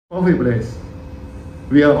coffee place.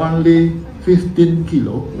 We are only 15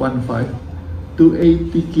 kilo, 1.5 to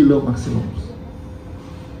 80 kilo maximum.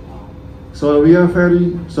 So we are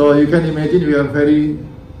so you can imagine we are very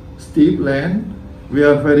steep land. We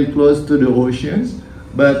are very close to the oceans,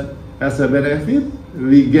 but as a benefit,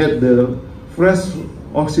 we get the fresh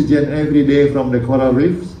oxygen every day from the coral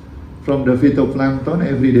reefs, from the phytoplankton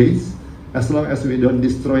every day, as long as we don't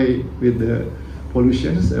destroy with the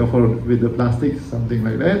pollutions or with the plastic, something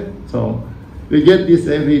like that. So we get this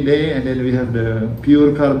every day, and then we have the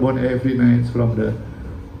pure carbon every night from the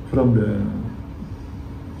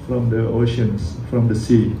oceans, from the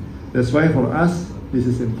sea. That's why for us, this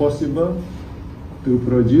is impossible to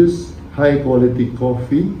produce high quality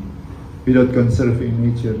coffee without conserving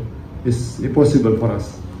nature. It's impossible for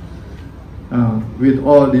us with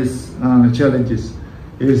all these challenges.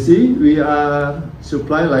 You see, we are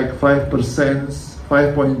supply like 5%,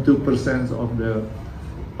 5.2%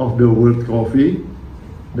 of the world coffee.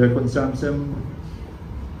 The consumption,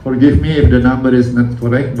 forgive me if the number is not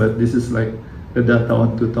correct, but this is like the data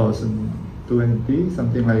on 2020,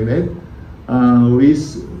 something like that. We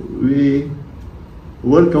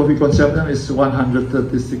world coffee consumption is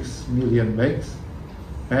 136 million bags,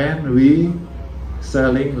 and we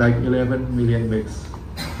selling like 11 million bags,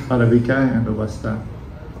 Arabica and Robusta.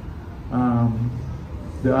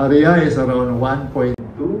 The area is around 1.2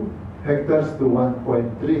 hectares to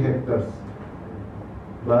 1.3 hectares,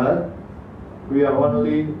 but we are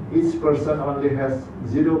each person only has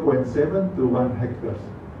 0.7 to 1 hectares.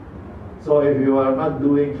 So if you are not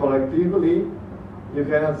doing collectively, you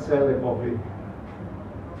cannot sell the coffee.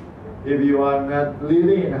 If you are not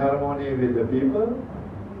living in harmony with the people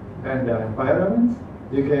and the environment,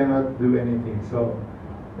 you cannot do anything. So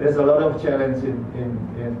there's a lot of challenge in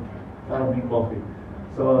farming coffee.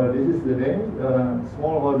 So this is the name,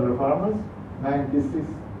 smallholder farmers,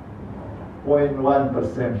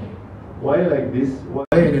 96.1%. Why like this? Why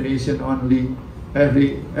Indonesian only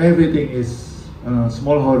everything is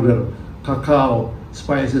smallholder, cacao,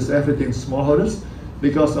 spices, everything smallholders?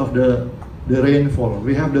 Because of the rainfall.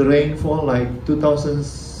 We have the rainfall like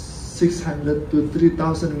 2,600 to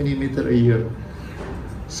 3,000 millimeter a year.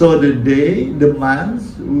 So the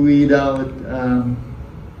months without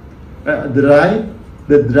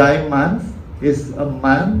the dry month is a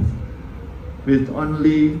month with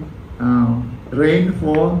only rain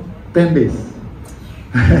for 10 days.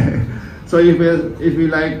 So if we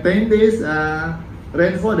like 10 days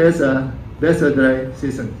rainfall, there's a dry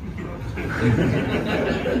season.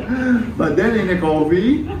 But then in the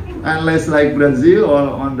coffee, unless like Brazil or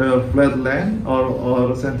on the flat land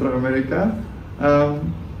or Central America,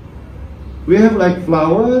 we have like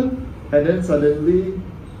flower, and then suddenly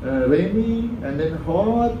rainy, and then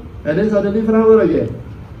hot, and then suddenly flower again,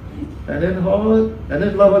 and then hot, and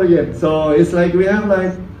then flower again. So it's like we have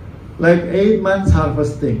like 8 months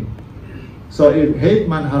harvesting. So if 8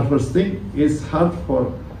 months harvesting is hard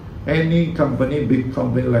for any company, big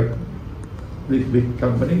company like big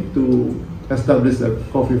company to establish a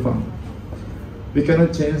coffee farm. We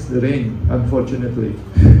cannot change the rain, unfortunately.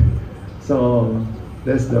 So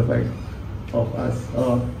that's the fact of us.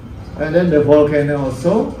 And then the volcano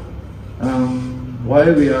also.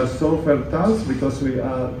 Why we are so fertile? Because we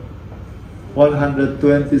are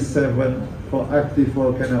 127 for active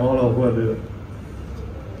volcano all over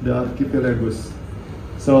the archipelagos.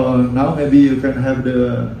 So now maybe you can have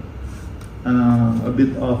a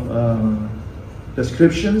bit of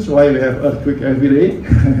descriptions why we have earthquake every day.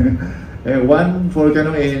 One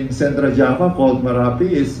volcano in Central Java called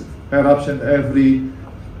Merapi is eruption every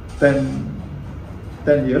 10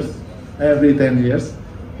 years. Every 10 years.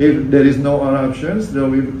 If there is no eruptions, the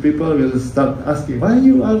people will start asking, why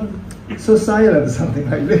you are so silent, something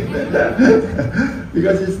like that.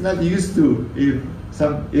 Because it's not used to. If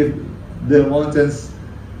the mountains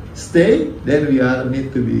stay, then we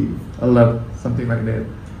need to be alert, something like that.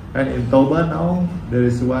 And in Toba now, there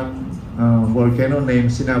is one volcano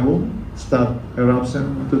named Sinabung, start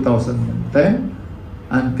eruption 2010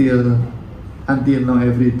 until now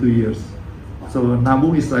every 2 years. So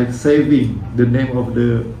Nabung is like saving. The name of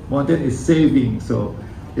the mountain is saving. So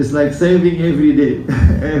it's like saving every day,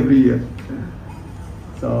 every year.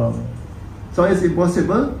 So it's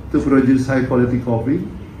impossible to produce high quality coffee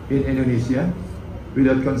in Indonesia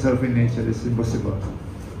without conserving nature. It's impossible.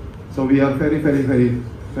 So we are very tiny,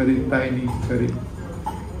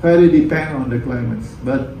 very depend on the climates.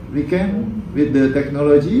 But we can, with the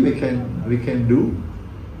technology, we can do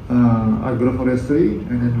agroforestry,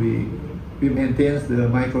 and then we maintain the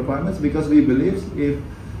microclimates, because we believe if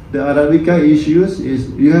the Arabica issues is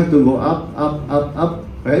you have to go up,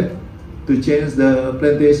 right, to change the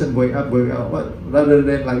plantation going up, rather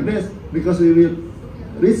than like this, because we will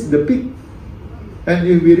reach the peak, and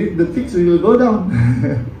if we reach the peak, we will go down.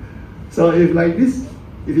 So if like this,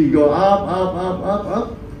 if we go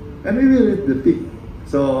up, and we will reach the peak.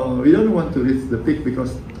 So we don't want to reach the peak,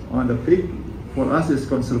 because on the peak for us is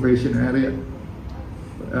conservation area,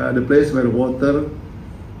 the place where water,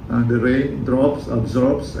 the rain drops,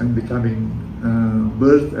 absorbs, and becoming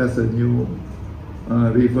birth as a new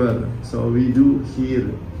river. So we do here.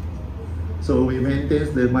 So we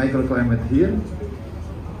maintain the microclimate here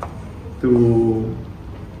to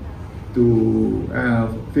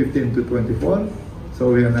 15 to 24.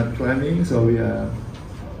 So we are not climbing. So we are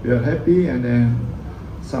happy, and then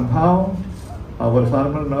somehow our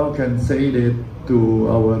farmer now can say that to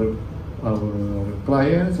our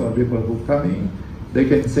clients or people who coming, they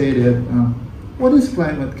can say that what is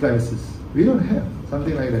climate crisis? We don't have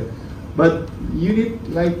something like that. But you need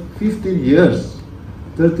like 15 years,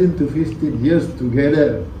 13 to 15 years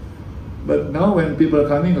together. But now when people are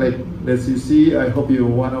coming, like as you see, I hope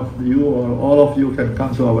one of you or all of you can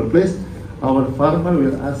come to our place. Our farmer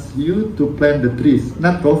will ask you to plant the trees,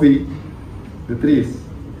 not coffee, the trees.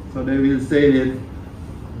 So they will say that,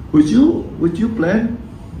 would you plant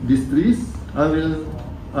these trees? I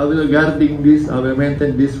will garden this, I will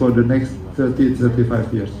maintain this for the next 30,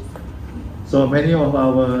 35 years. So many of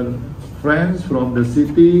our friends from the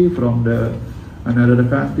city, from another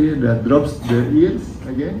country, that drops the yields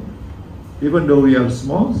again, even though we are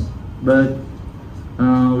small, but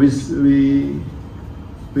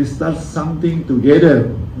we start something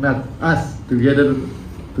together, not us, together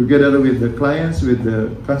with the clients, with the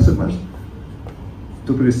consumers,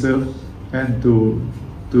 to preserve and to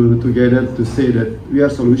together to say that we are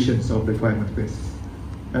solutions of the climate crisis,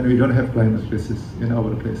 and we don't have climate crisis in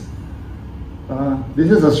our place. This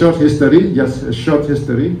is a short history, just a short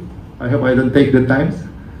history. I hope I don't take the time.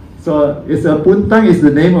 So it's Puntang is the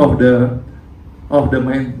name of the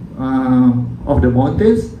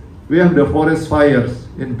mountains. We have the forest fires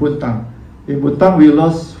in Puntang. In Puntang, we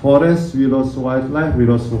lost forest, we lost wildlife, we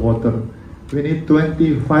lost water. We need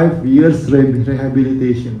 25 years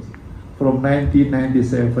rehabilitation from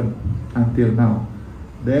 1997 until now.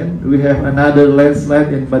 Then we have another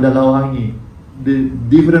landslide in Badalawangi, the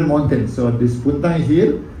different mountains. So this Puntang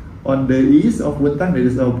here, on the east of Puntang, there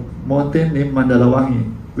is a mountain named Mandalawangi.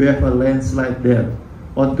 We have a landslide there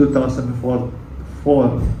on 2004,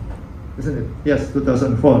 isn't it? Yes,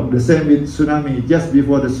 2004. The same with tsunami, just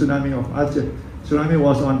before the tsunami of Aceh. Tsunami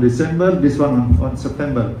was on December, this one on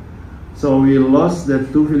September. So we lost the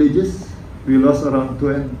two villages. We lost around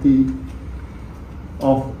 20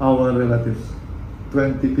 of our relatives,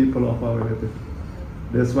 20 people of our relatives.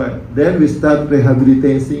 That's why. Then we start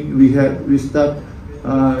rehabilitating. We start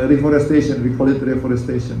reforestation. We call it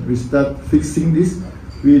reforestation. We start fixing this.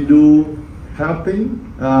 We do helping,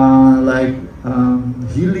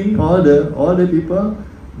 healing all the people.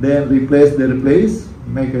 Then replace their place,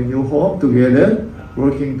 make a new home together,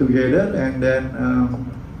 working together,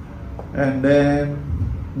 and then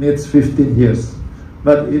needs 15 years.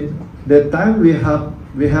 But in that time we have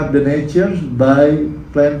the nature by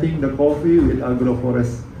planting the coffee with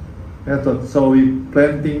agroforest method. So we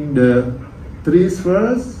planting the trees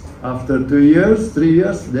first. After 2 years, 3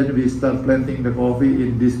 years, then we start planting the coffee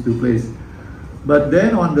in these two places. But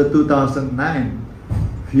then on the 2009,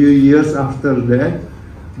 few years after that,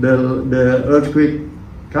 the earthquake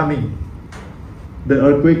coming. The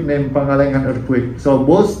earthquake named Pangalengan earthquake. So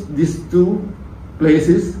both these two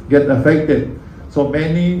places get affected. So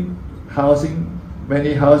many house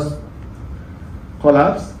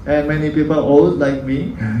collapse, and many people old like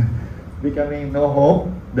me becoming no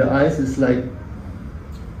home. The ice is like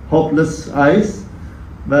hopeless ice.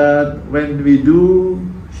 But when we do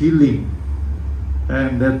healing,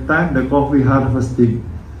 and that time the coffee harvesting,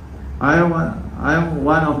 I am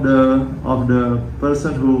one of the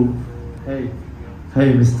person who, hey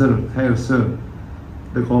mister, hey sir,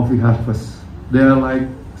 the coffee harvest. They are like,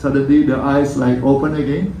 suddenly the eyes like open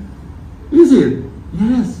again. Is it?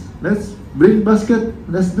 Yes, let's bring basket,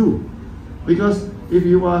 let's do. Because if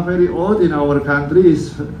you are very old in our country,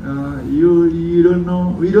 you don't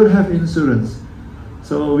know, we don't have insurance.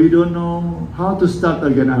 So we don't know how to start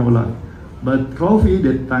again our life. But coffee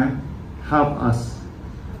that time help us,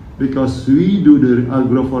 because we do the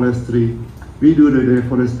agroforestry, we do the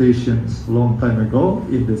reforestation long time ago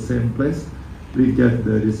in the same place. We get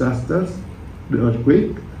the disasters, the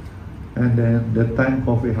earthquake, and then that time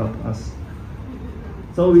coffee help us.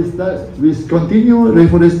 So we continue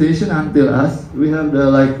reforestation until us. We have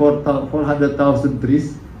the like 400,000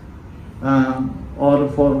 trees, or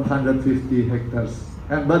 450 hectares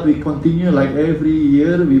but we continue like every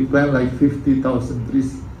year we plant like 50,000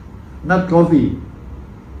 trees, not coffee,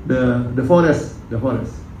 the forest,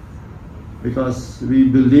 because we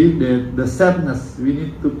believe that the sadness we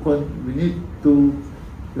need to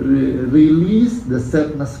release the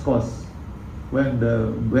sadness cause when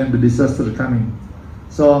the disaster coming.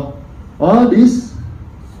 So all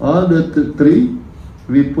the tree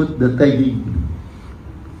we put the tagging,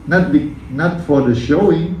 not for the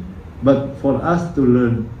showing, but for us to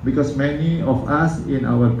learn, because many of us in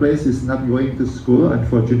our place is not going to school,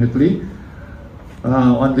 unfortunately,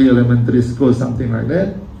 only elementary school, something like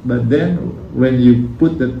that. But then when you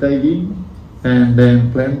put the tagging and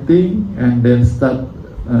then planting and then start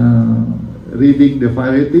reading the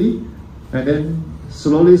variety, and then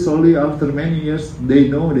slowly after many years they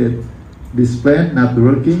know that this plant not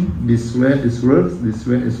working, this plant is works, this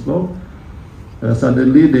plant is slow.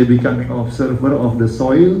 Suddenly they becoming observer of the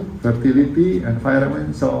soil, fertility,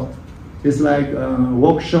 environment. So it's like a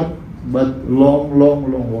workshop, but long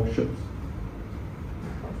workshops.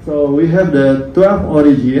 So we have the 12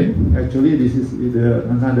 origin. Actually, this is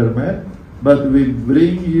another map, but we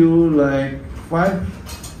bring you like five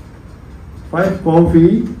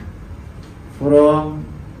coffee from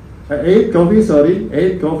 8 coffee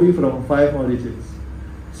from 5 origins: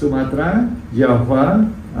 Sumatra, Java,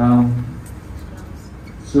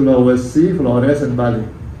 Sulawesi, Flores, and Bali.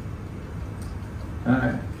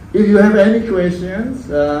 If you have any questions,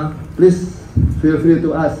 please feel free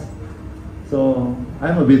to ask. So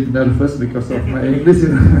I'm a bit nervous because of my English,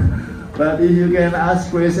 but if you can ask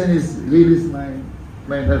questions, it's release my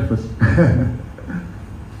nervous.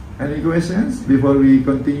 Any questions before we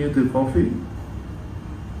continue to coffee?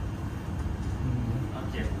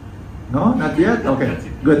 No, not yet. Okay,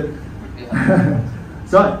 good.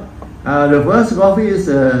 So. The first coffee is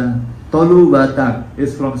Tolu Batak.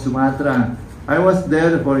 It's from Sumatra. I was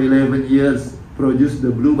there for 11 years, produced the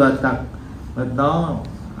Blue Batak. But now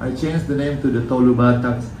I changed the name to the Tolu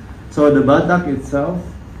Bataks. So the Batak itself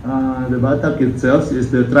is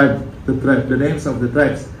the names of the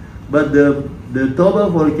tribes. But the Toba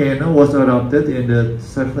volcano was erupted in the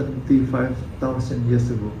 75,000 years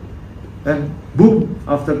ago. And boom,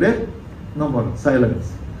 after that, no more,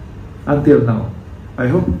 silence. Until now. I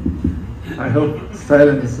hope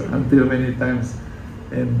silence until many times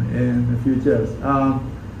in the future.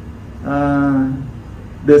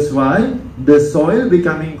 That's why the soil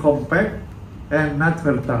becoming compact and not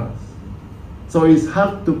fertile. So it's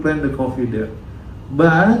hard to plant the coffee there.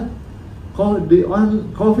 But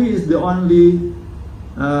coffee is the only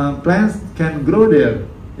plants can grow there.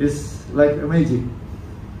 It's like a magic.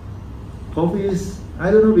 Coffee is, I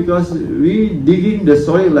don't know, because we digging the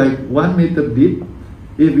soil like 1 meter deep.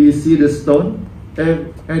 If we see the stone,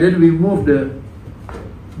 and then we move the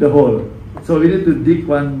hole. So we need to dig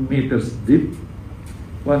 1 meter deep,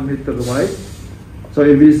 1 meter wide. So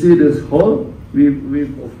if we see this hole, we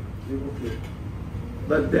move it.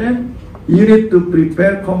 But then you need to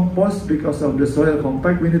prepare compost because of the soil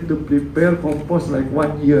compact. We need to prepare compost like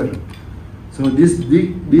 1 year. So this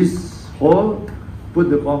hole, put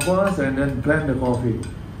the compost and then plant the coffee.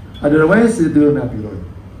 Otherwise, it will not grow.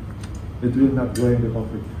 It will not grow in the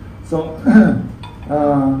coffee. So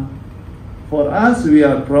for us, we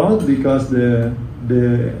are proud because the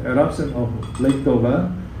eruption of Lake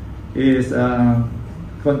Toba is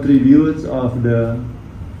contributes of the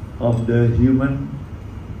human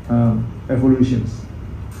evolutions.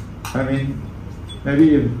 I mean,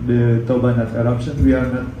 maybe if the Toba not eruption, we are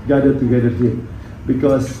not gathered together here,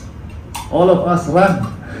 because all of us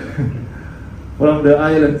run from the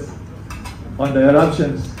islands on the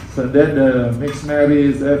eruptions. So then the mixed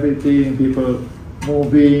marriage, everything, people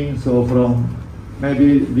moving. So from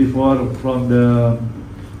maybe before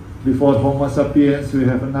Homo sapiens, we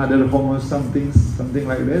have another Homo something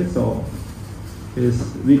like that. So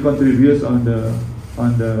we contribute on the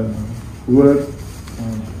world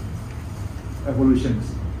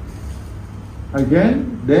evolutions.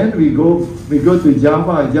 Again, then we go to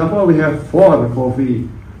Java. Java we have 4 coffee: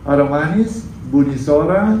 Aromanis,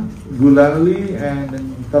 Bunisora, Gulali, and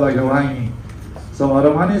Talagawangi. So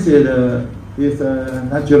Aromanis is a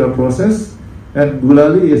natural process, and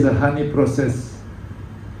Gulali is a honey process.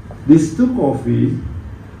 These 2 coffee,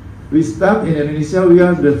 we start in Indonesia. We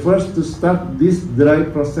are the first to start this dry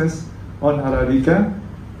process on Arabica,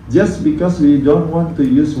 just because we don't want to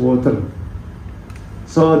use water.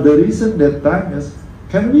 So the reason that time is,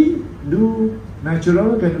 can we do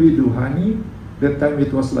natural? Can we do honey? That time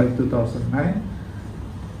it was like 2009.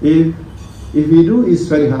 If we do,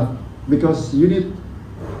 it's very hard, because you need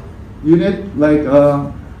like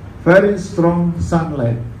a very strong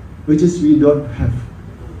sunlight, which is we don't have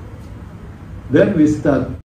Then we start